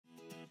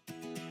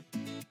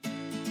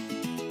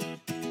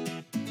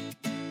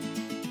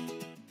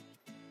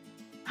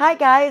Hi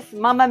guys,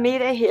 Mama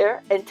Mita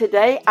here, and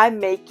today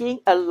I'm making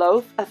a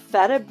loaf of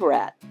feta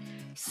bread.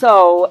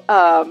 So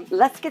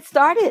let's get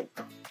started.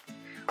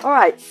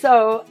 Alright,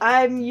 so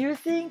I'm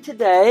using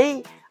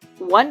today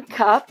 1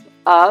 cup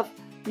of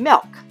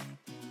milk.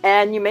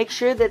 And you make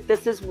sure that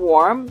this is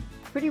warm,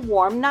 pretty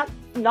warm, not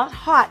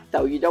hot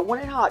though, you don't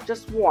want it hot,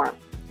 just warm.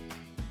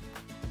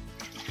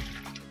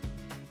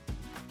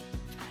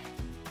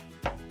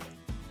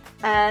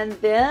 And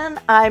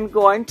then I'm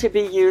going to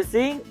be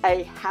using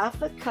a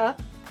 1/2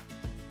 cup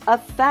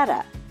of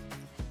feta.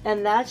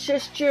 And that's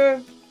just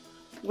your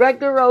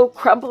regular old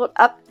crumbled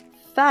up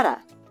feta.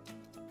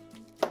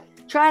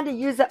 Trying to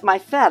use up my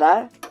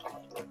feta.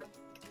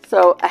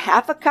 So a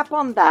 1/2 cup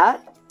on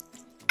that.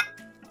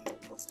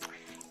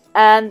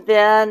 And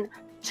then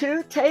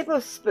 2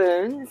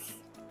 tablespoons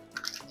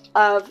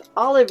of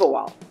olive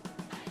oil.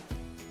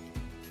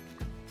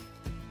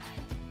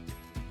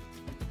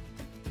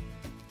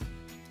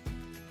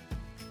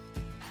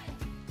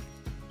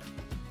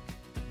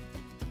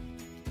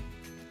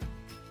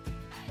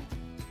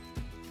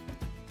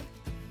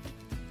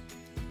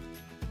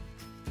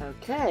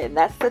 Okay, and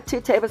that's the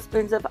 2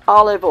 tablespoons of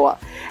olive oil.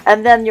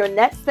 And then your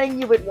next thing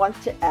you would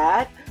want to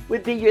add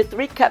would be your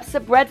 3 cups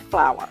of bread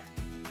flour.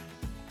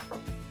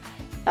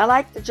 I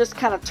like to just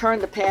kind of turn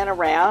the pan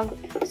around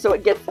so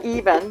it gets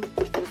even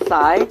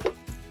inside.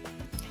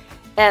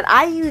 And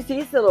I use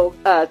these little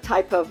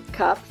type of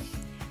cups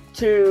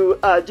to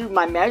do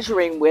my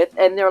measuring with,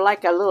 and they're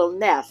like a little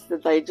nest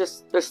that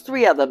there's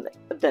 3 of them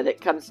that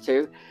it comes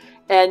to.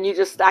 And you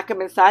just stack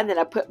them inside, and then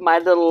I put my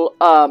little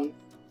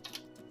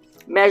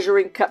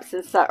measuring cups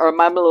inside, or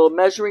my little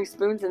measuring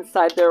spoons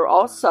inside there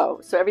also.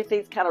 So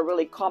everything's kind of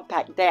really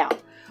compact down.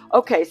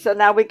 Okay, so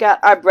now we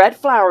got our bread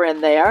flour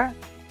in there.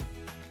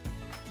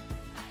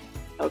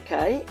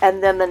 Okay,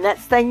 and then the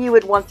next thing you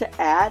would want to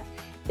add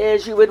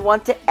is you would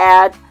want to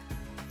add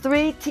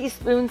 3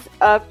 teaspoons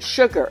of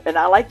sugar. And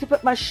I like to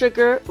put my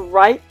sugar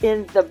right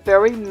in the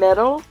very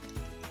middle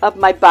of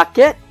my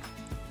bucket.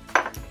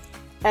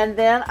 And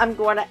then I'm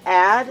going to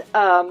add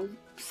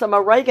some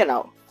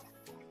oregano.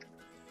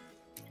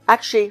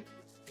 Actually,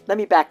 let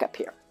me back up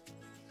here.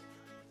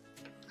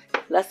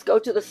 Let's go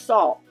to the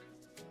salt.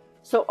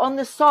 So on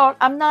the salt,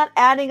 I'm not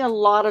adding a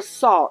lot of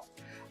salt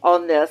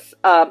on this.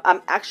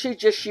 I'm actually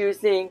just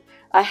using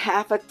a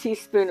 1/2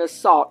 teaspoon of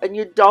salt. And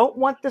you don't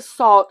want the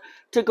salt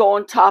to go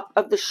on top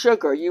of the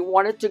sugar. You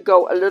want it to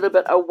go a little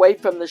bit away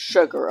from the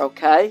sugar,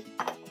 okay?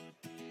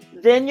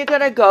 Then you're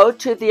going to go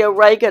to the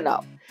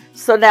oregano.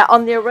 So now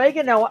on the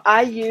oregano,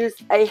 I use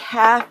a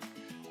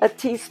 1/2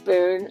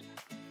 teaspoon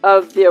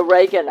of the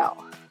oregano.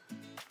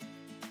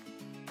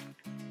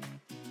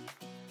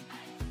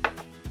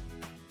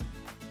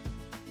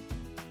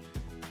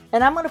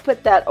 And I'm going to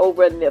put that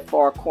over in the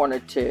far corner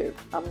too.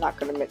 I'm not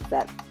going to mix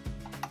that.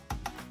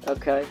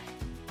 Okay.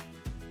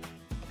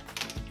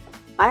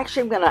 I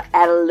actually am going to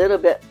add a little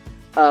bit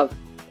of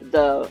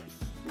the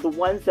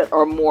ones that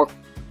are more,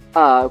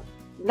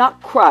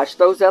 not crushed.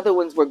 Those other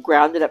ones were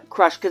grounded up,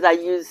 crushed, because I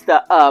use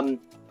the,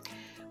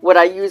 what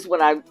I use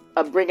when I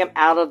bring them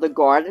out of the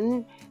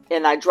garden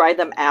and I dry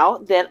them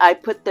out. Then I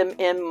put them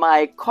in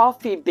my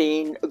coffee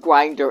bean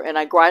grinder and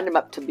I grind them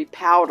up to be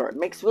powder. It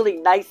makes really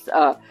nice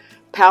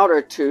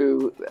powder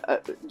to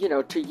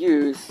to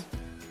use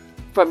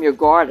from your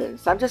garden.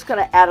 So I'm just going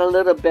to add a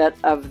little bit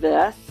of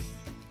this.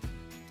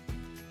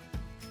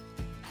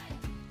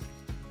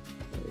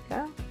 There we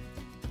go.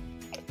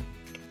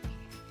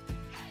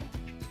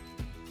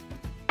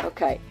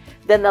 Okay,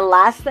 then the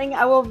last thing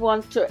I will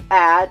want to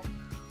add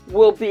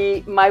will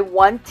be my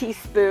 1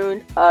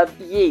 teaspoon of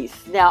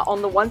yeast. Now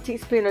on the 1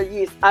 teaspoon of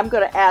yeast, I'm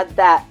going to add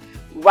that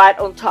right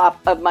on top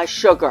of my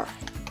sugar.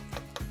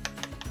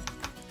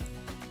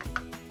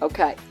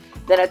 Okay,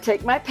 then I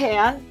take my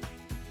pan,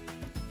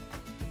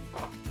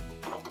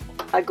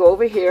 I go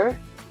over here,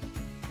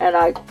 and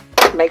I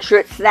make sure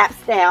it snaps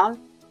down,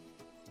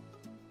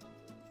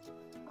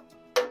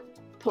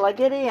 plug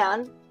it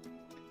in.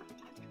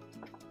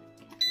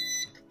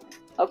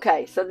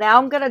 Okay, so now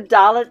I'm going to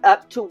dial it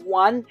up to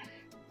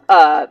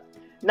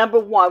number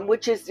 1,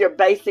 which is your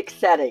basic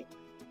setting.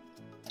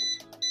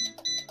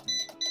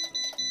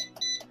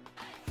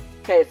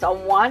 Okay, it's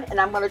on 1,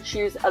 and I'm going to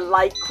choose a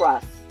light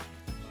crust.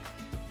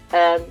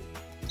 And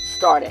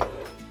start it.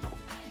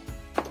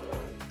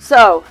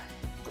 So,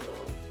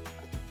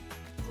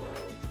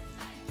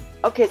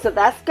 okay, so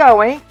that's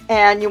going,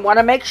 and you want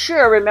to make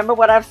sure, remember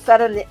what I've said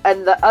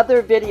in the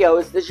other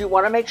videos, is you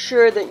want to make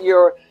sure that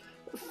your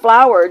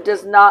flour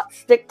does not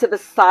stick to the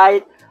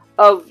side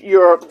of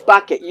your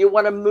bucket. You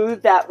want to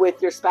move that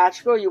with your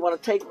spatula. You want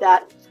to take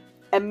that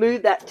and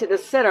move that to the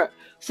center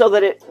so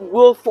that it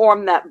will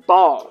form that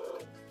ball.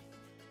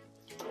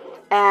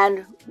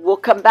 And we'll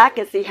come back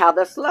and see how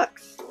this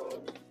looks.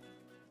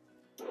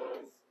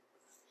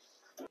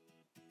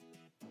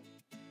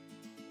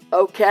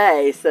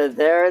 Okay, so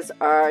there's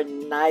our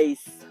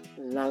nice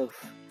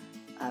loaf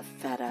of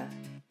feta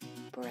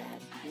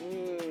bread.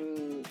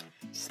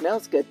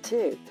 Smells good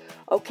too.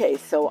 Okay,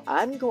 so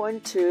I'm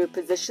going to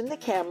position the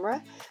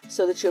camera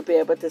so that you'll be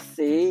able to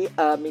see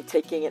me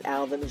taking it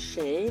out of the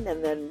machine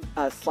and then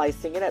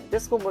slicing it up.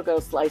 This one we're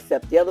going to slice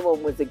up. The other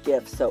one was a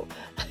gift, so.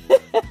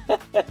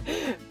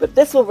 But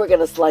this one we're going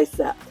to slice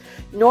up.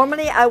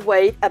 Normally I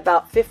wait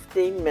about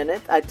 15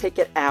 minutes. I take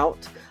it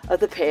out of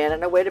the pan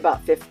and I wait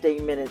about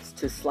 15 minutes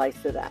to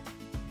slice it up.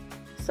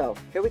 So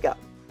here we go.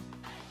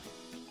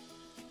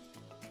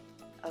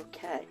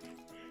 Okay.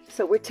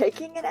 So we're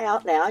taking it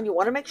out now, and you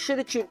want to make sure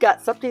that you've got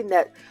something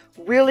that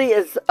really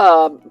is,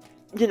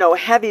 you know,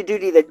 heavy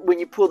duty, that when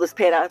you pull this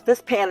pan out,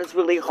 this pan is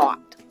really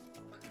hot.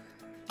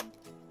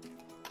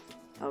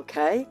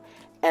 Okay,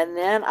 and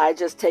then I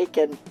just take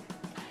and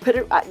put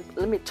it,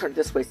 let me turn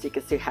this way so you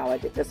can see how I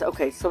did this.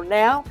 Okay, so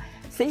now,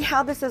 see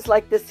how this is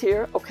like this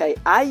here? Okay,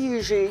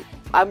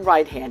 I'm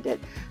right-handed,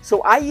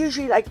 so I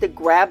usually like to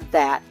grab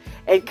that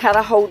and kind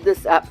of hold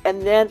this up,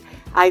 and then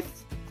I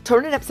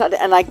turn it upside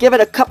down, and I give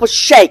it a couple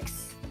shakes.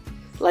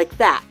 Like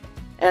that,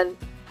 and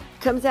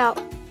comes out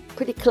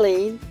pretty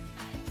clean.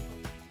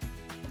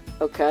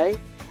 Okay,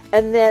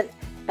 and then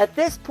at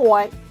this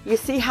point you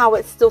see how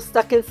it's still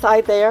stuck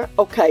inside there.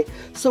 Okay,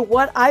 so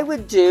what I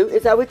would do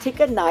is I would take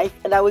a knife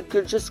and I would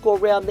just go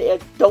around the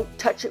edge. Don't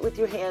touch it with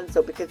your hands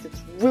though, because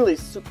it's really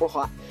super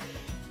hot.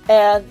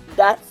 And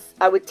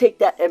I would take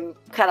that and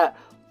kind of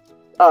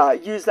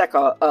use like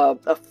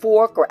a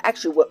fork, or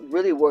actually what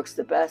really works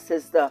the best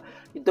is the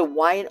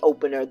wine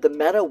opener, the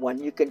metal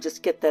one. You can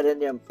just get that in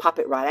there and pop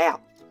it right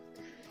out.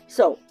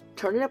 So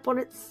turn it up on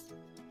its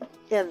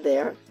end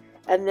there,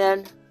 and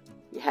then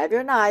you have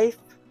your knife.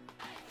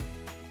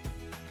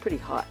 Pretty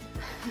hot.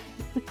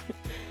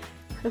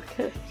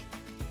 Okay.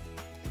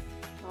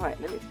 All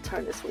right, let me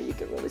turn this where you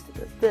can really see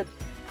this.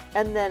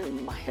 And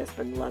then my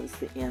husband loves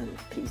the end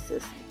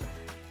pieces.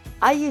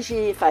 I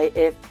usually,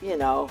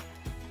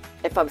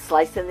 if I'm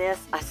slicing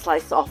this, I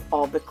slice off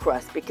all the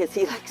crust because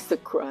he likes the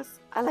crust.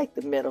 I like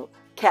the middle.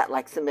 Cat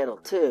likes the middle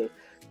too.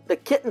 The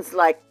kittens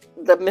like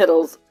the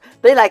middles.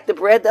 They like the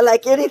bread. They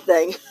like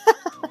anything.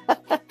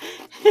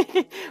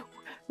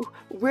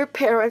 We're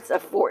parents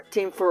of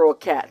 14 feral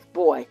cats.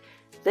 Boy,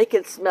 they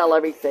can smell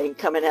everything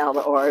coming out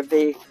of the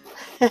RV.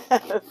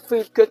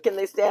 Food cooking,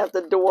 they stand at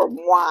the door and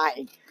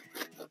whine.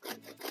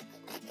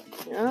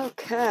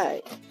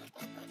 Okay.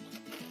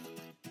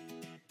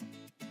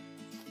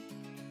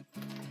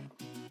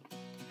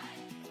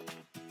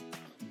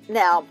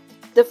 Now,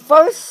 the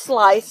first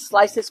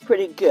slice is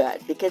pretty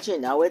good because, you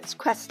know, it's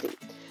crusty.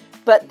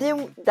 But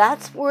then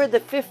that's where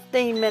the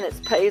 15 minutes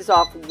pays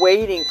off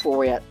waiting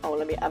for it. Oh,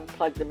 let me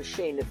unplug the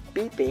machine. It's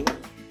beeping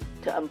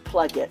to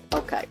unplug it.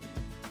 Okay.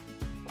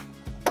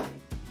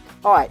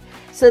 All right.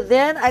 So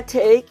then I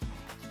take,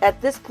 at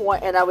this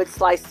point, and I would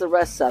slice the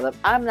rest of them.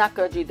 I'm not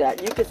going to do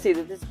that. You can see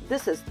that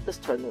this is, let's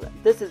turn it up.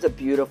 This is a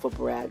beautiful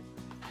bread.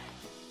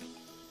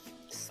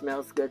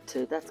 Smells good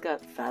too. That's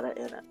got feta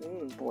in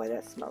it. Boy,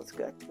 that smells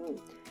good.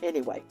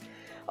 Anyway,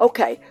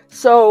 okay,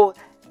 so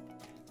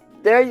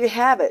there you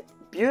have it.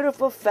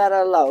 Beautiful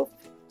feta loaf.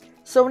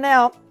 So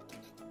now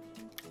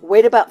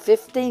wait about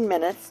 15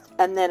 minutes,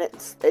 and then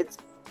it's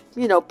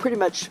you know, pretty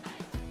much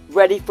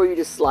ready for you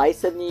to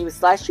slice. And you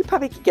slice, you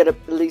probably could get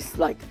at least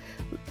like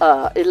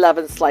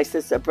 11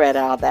 slices of bread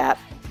out of that.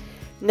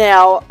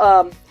 Now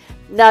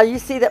now you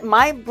see that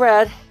my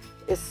bread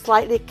is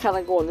slightly kind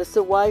of going this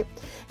way.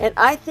 And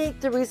I think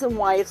the reason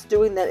why it's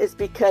doing that is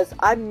because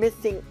I'm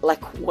missing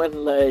like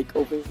one leg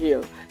over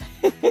here.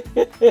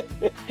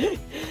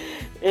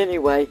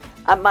 Anyway,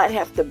 I might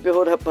have to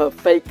build up a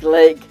fake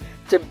leg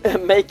to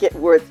make it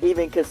where it's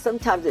even, because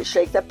sometimes it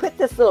shakes. I put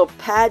this little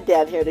pad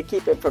down here to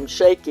keep it from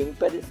shaking,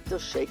 but it still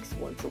shakes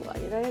once in a while.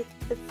 You know,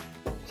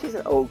 she's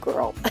an old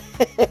girl.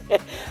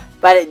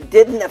 But it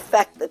didn't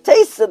affect the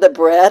taste of the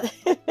bread.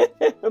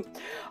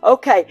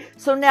 Okay,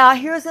 so now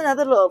here's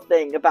another little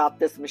thing about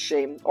this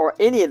machine, or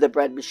any of the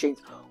bread machines.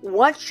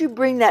 Once you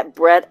bring that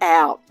bread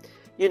out,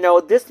 you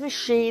know, this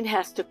machine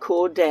has to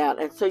cool down.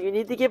 And so you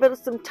need to give it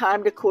some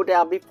time to cool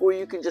down before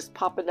you can just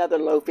pop another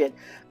loaf in.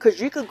 Because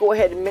you could go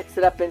ahead and mix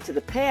it up into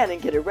the pan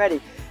and get it ready.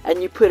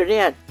 And you put it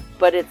in,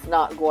 but it's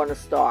not going to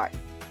start.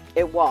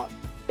 It won't.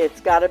 It's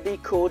got to be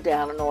cooled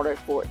down in order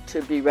for it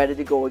to be ready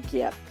to go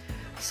again.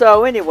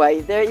 So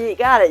anyway, there you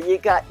got it. You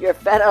got your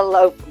feta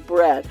loaf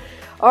bread.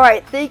 All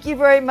right, thank you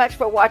very much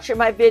for watching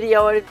my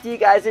video. And if you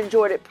guys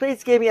enjoyed it,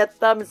 please give me a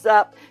thumbs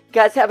up. You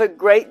guys have a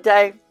great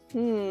day.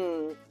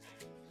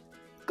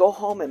 Go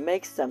home and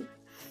make some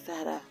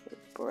feta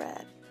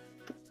bread.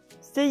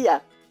 See ya.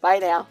 Bye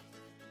now.